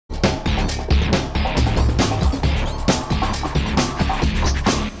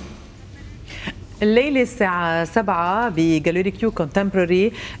الليلة الساعة 7 بجاليري كيو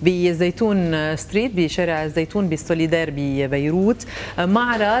كونتمبراري بزيتون ستريت بشارع الزيتون بالسوليدار ببيروت.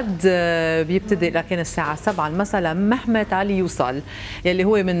 معرض بيبتدئ لكن الساعة 7 المساء لمحمد علي يوصل يلي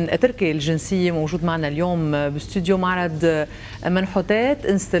هو من تركيا الجنسية، موجود معنا اليوم باستوديو. معرض منحوتات،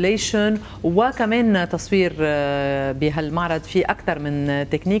 انستليشن وكمان تصوير. بهالمعرض في أكثر من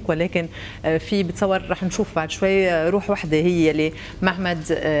تكنيك، ولكن في بتصور رح نشوف بعد شوي روح وحدة هي يلي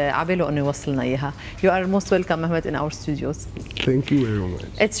محمد عباله أنه يوصلنا إياها. You are most welcome, Mehmet, in our studios. Thank you very much.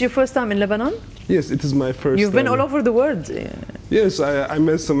 It's your first time in Lebanon? Yes, it is my first You've been all over the world. Yes, I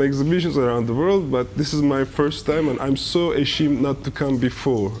made some exhibitions around the world, but this is my first time and I'm so ashamed not to come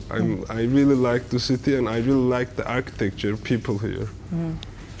before. I really like the city and I really like the architecture, people here.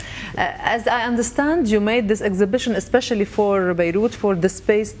 As I understand, you made this exhibition especially for Beirut, for the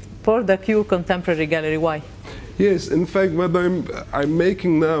space, for the Q Contemporary Gallery. Why? Yes, in fact, what I'm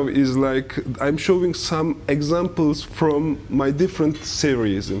making now is like I'm showing some examples from my different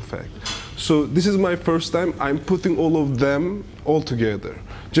series, in fact. So this is my first time. I'm putting all of them all together.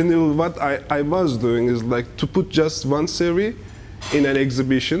 Generally, what I was doing is like to put just one series in an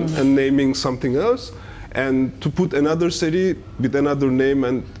exhibition and naming something else, and to put another series with another name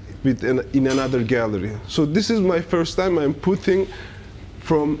and in another gallery. So this is my first time. I'm putting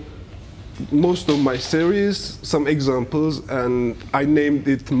from most of my series some examples, and I named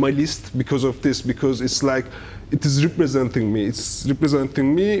it Malist because of this, because it's like it is representing me. It's representing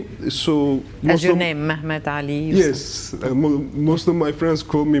me. So as your name, Mehmet Ali. Yes, most of my friends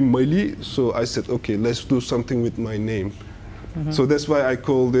call me Mali. So I said, okay, let's do something with my name. So that's why I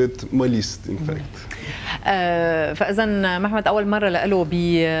called it Malist, in fact. فإذا محمد أول مرة له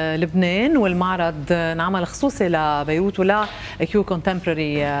بلبنان، والمعرض انعمل خصوصي لبيروت ولا كيو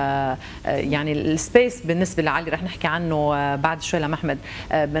كونتمبراري. يعني السبيس بالنسبة لعلي رح نحكي عنه بعد شوي لمحمد،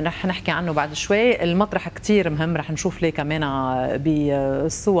 رح نحكي عنه بعد شوي. المطرح كتير مهم، رح نشوف ليه كمان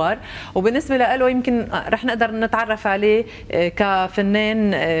بالصور. وبالنسبة له يمكن رح نقدر نتعرف عليه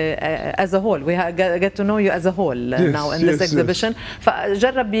كفنان as a whole. We get to know you as a whole now in this exhibition.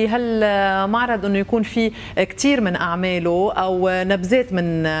 فجرب بهالمعرض انه يكون في كثير من اعماله او نبذات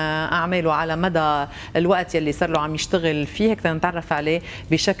من اعماله على مدى الوقت يلي صار له عم يشتغل فيه، هيك نتعرف عليه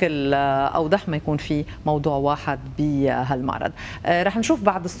بشكل اوضح ما يكون في موضوع واحد بهالمعرض. رح نشوف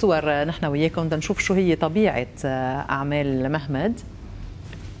بعض الصور نحن وياكم نشوف شو هي طبيعه اعمال مهمد.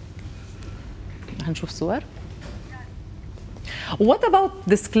 رح نشوف صور. What about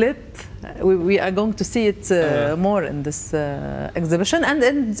this clip? We are going to see it more in this exhibition and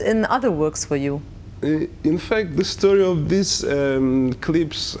in other works for you. In fact, the story of these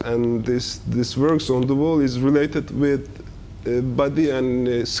clips and this works on the wall is related with body and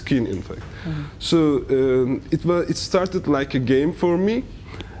skin, in fact. So it started like a game for me,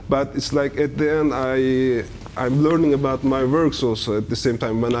 but it's like at the end I'm learning about my works also at the same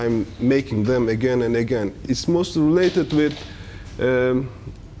time when I'm making them again and again. It's mostly related with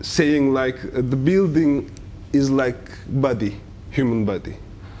saying like the building is like body, human body.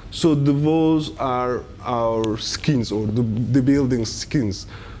 So the walls are our skins, or the building's skins.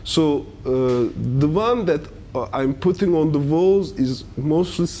 So the one that I'm putting on the walls is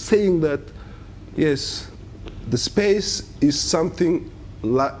mostly saying that, yes, the space is something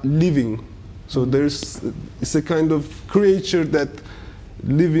living. So it's a kind of creature that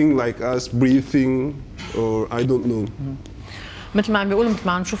living like us, breathing, or I don't know. مثل ما عم بيقولوا، مثل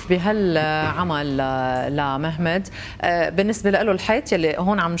ما عم نشوف بهالعمل لمهمد. بالنسبه له الحيط يلي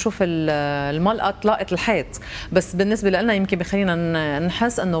هون عم نشوف الملقط لاقط الحيط، بس بالنسبه لنا يمكن بخلينا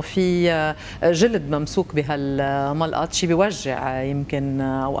نحس انه في جلد ممسوك بهالملقط، شيء بيوجع يمكن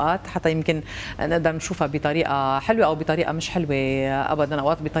اوقات، حتى يمكن نقدر نشوفها بطريقه حلوه او بطريقه مش حلوه ابدا،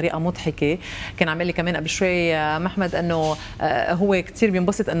 اوقات بطريقه مضحكه. كان عم لي كمان قبل شوي محمد انه هو كثير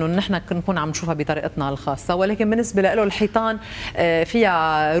بينبسط انه نحن نكون عم نشوفها بطريقتنا الخاصه، ولكن بالنسبه له الحيطان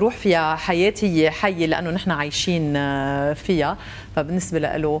فيها روح، فيها حياة، هي حية لأنه نحن عايشين فيها. فبالنسبة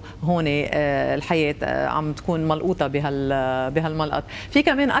له هون الحياة عم تكون ملقوطة بهالملقط. في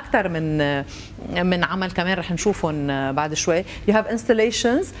كمان أكثر من عمل كمان رح نشوفهم بعد شوي. You have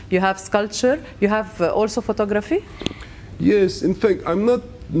installations, you have sculpture, you have also photography? Yes, in fact, I'm not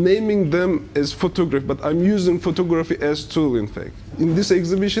naming them as photography, but I'm using photography as tool, in fact. In this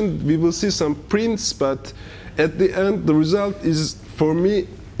exhibition, we will see some prints, but at the end, the result is, for me,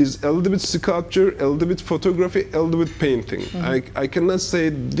 is a little bit sculpture, a little bit photography, a little bit painting. I cannot say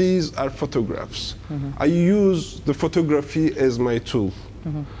these are photographs. I use the photography as my tool.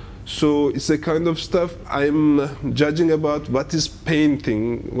 So it's a kind of stuff I'm judging about what is painting,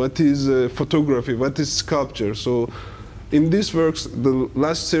 what is photography, what is sculpture. So In these works, the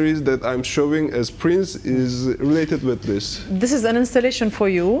last series that I'm showing as prints is related with this. This is an installation for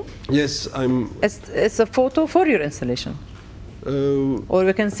you. Yes, It's a photo for your installation. Or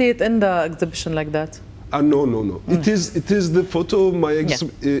we can see it in the exhibition like that. No. It is the photo of my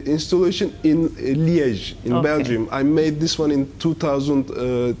installation in Liège, in Belgium. I made this one in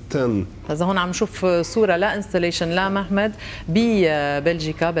 2010. هذا هون عم نشوف صورة لانستليشن لمحمد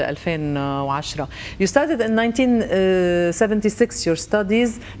ببلجيكا بال 2010. You started in 1976 your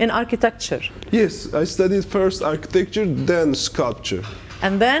studies in architecture. Yes, I studied first architecture, then sculpture.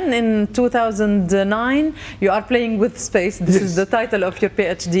 And then in 2009, you are playing with space. This is the title of your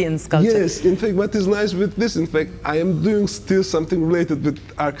PhD in sculpture. Yes, in fact, what is nice with this, in fact, I am doing still something related with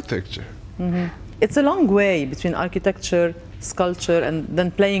architecture. It's a long way between architecture, sculpture, and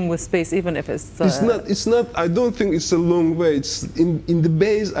then playing with space, even if it's... It's not, I don't think it's a long way. It's in the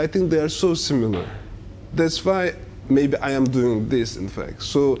base, I think they are so similar. That's why maybe I am doing this, in fact.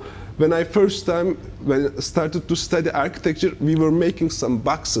 So when I started to study architecture, we were making some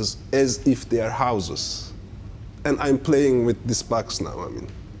boxes as if they are houses. And I'm playing with this box now, I mean.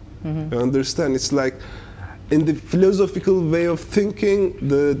 You understand? It's like, in the philosophical way of thinking,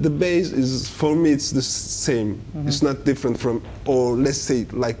 the base is, for me, it's the same. It's not different from, or let's say,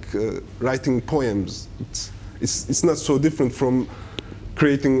 like writing poems. It's not so different from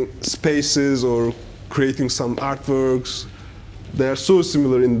creating spaces or creating some artworks. They are so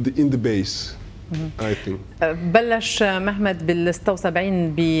similar in the base, I think. بلش محمد بال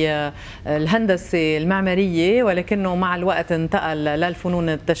 76 بالهندسة المعمارية، ولكنه مع الوقت انتقل للفنون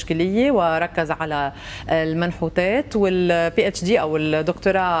التشكيلية وركز على المنحوتات، والبي اتش دي او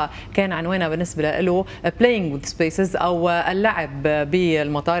الدكتوراه كان عنوانها بالنسبة له playing with spaces او اللعب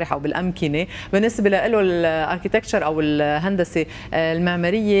بالمطارح او بالأمكنة. بالنسبة له الاركيتكتشر او الهندسة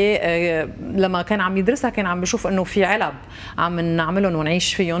المعمارية لما كان عم يدرسها كان عم بيشوف انه في علب عم نعملهم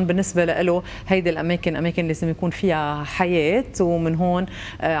ونعيش فيهم. بالنسبة له هيدي الأماكن أماكن لازم يكون فيها حياة، ومن هون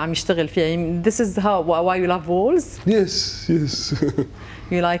عم يشتغل فيها. This is why you love walls? Yes.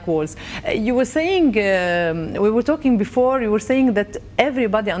 You like walls. You were saying, we were talking before, you were saying that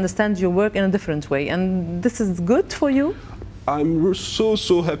everybody understands your work in a different way, and this is good for you? I'm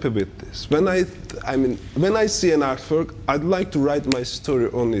so happy with this. When I see an artwork, I'd like to write my story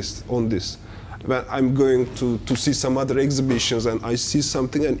on this. When I'm going to see some other exhibitions and I see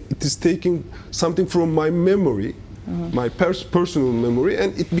something and it is taking something from my memory, my personal memory, and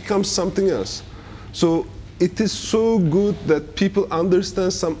it becomes something else. So it is so good that people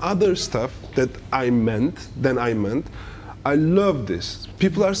understand some other stuff that I meant. I love this.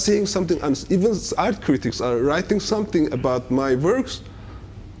 People are saying something, and even art critics are writing something about my works.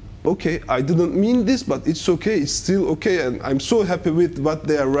 Okay, I didn't mean this, but it's okay, it's still okay, and I'm so happy with what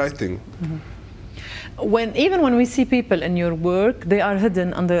they are writing. Even when we see people in your work, they are hidden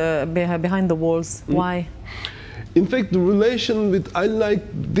behind the walls. Why? In fact, I like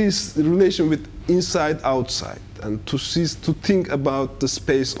this relation with inside, outside, and to think about the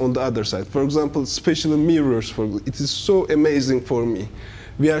space on the other side. For example, especially mirrors. It is so amazing for me.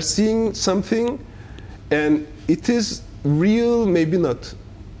 We are seeing something, and it is real, maybe not.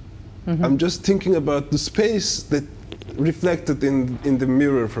 I'm just thinking about the space that reflected in the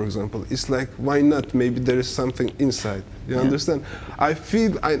mirror, for example. It's like, why not? Maybe there is something inside. You understand? I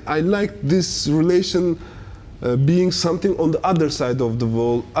feel I like this relation being something on the other side of the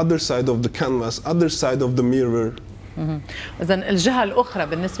wall, other side of the canvas, other side of the mirror. إذا الجهة الأخرى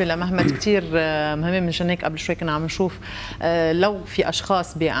بالنسبة لمحمد كتير مهمة. من هيك قبل شوي كنا عم نشوف لو في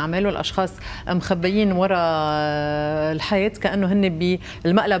أشخاص بأعماله الأشخاص مخبيين وراء الحيط كأنه هن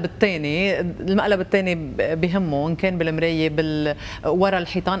بالمقلب الثاني. المقلب الثاني بهمه إن كان بالمراية وراء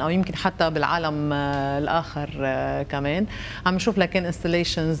الحيطان أو يمكن حتى بالعالم الآخر كمان. عم نشوف لكن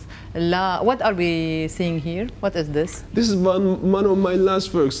installations What are we seeing here? What is this? This is one of my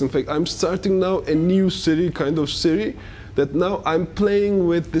last works. In fact, I'm starting now a new kind of series. That now I'm playing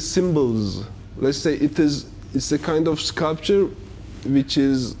with the symbols. Let's say it's a kind of sculpture which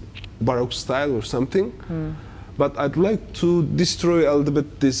is Baroque style or something, but I'd like to destroy a little bit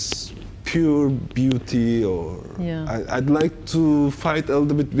this pure beauty, or I'd like to fight a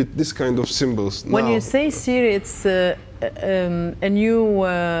little bit with this kind of symbols. When you say series, it's a new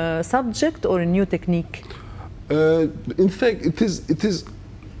subject or a new technique? In fact, it is.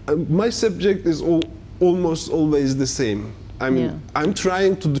 My subject is almost always the same. I mean, I'm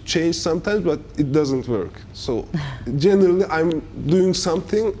trying to change sometimes, but it doesn't work. So generally, I'm doing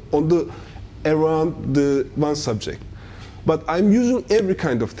something around the one subject. But I'm using every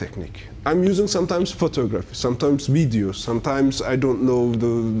kind of technique. I'm using sometimes photography, sometimes video, sometimes I don't know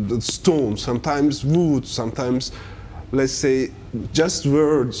the stone, sometimes wood, sometimes let's say, just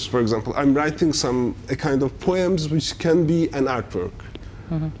words, for example. I'm writing a kind of poems which can be an artwork.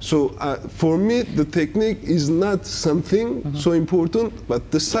 So for me, the technique is not something so important, but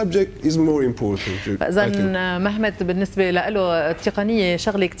the subject is more important. فإذا مهمت بالنسبة له التقنية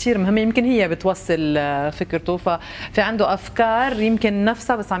شغلة كتير مهمة، يمكن هي بتوصل فكرته، ففي عنده أفكار يمكن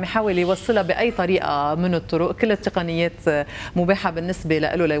نفسها بس عم يحاول يوصلها بأي طريقة من الطرق. كل التقنيات مباحة بالنسبة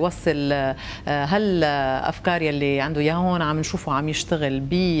له ليوصل هالأفكار يلي عنده إياها. هون عم نشوفه عم يشتغل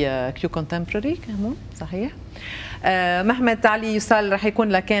بكيو كونتمبرري كمان، صحيح؟ مهمت علي يسال رح يكون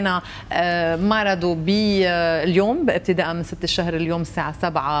لكان معرضه اليوم ابتداء من 6 الشهر، اليوم الساعة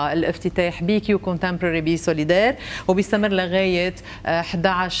 7 الافتتاح بكيو كونتمبرري بسوليدار، وبيستمر لغاية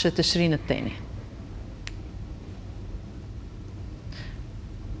 11 تشرين الثاني.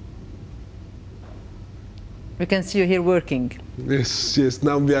 We can see you here working. Yes.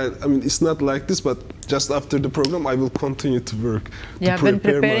 Now we are. I mean, it's not like this, but just after the program, I will continue to work. You have been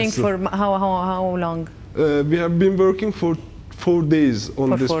preparing for how long? We have been working for 4 days on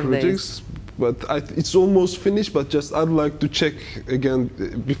this project, but it's almost finished. But just I'd like to check again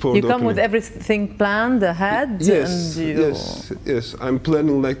before. You come with everything planned ahead. Yes. I'm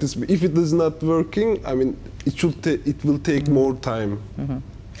planning like this. If it is not working, I mean, it will take more time.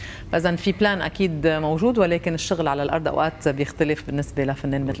 إذن في بلان أكيد موجود، ولكن الشغل على الأرض أوقات بيختلف بالنسبة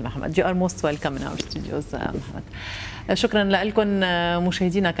لفنان مثل محمد. You are most welcome in our studios محمد. شكرا لكم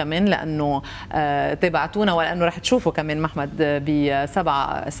مشاهدينا كمان لأنه تابعتونا، ولأنه رح تشوفوا كمان محمد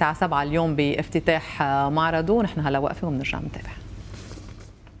الساعة 7 اليوم بافتتاح معرضه. ونحن هلا واقفة وبنرجع نتابع.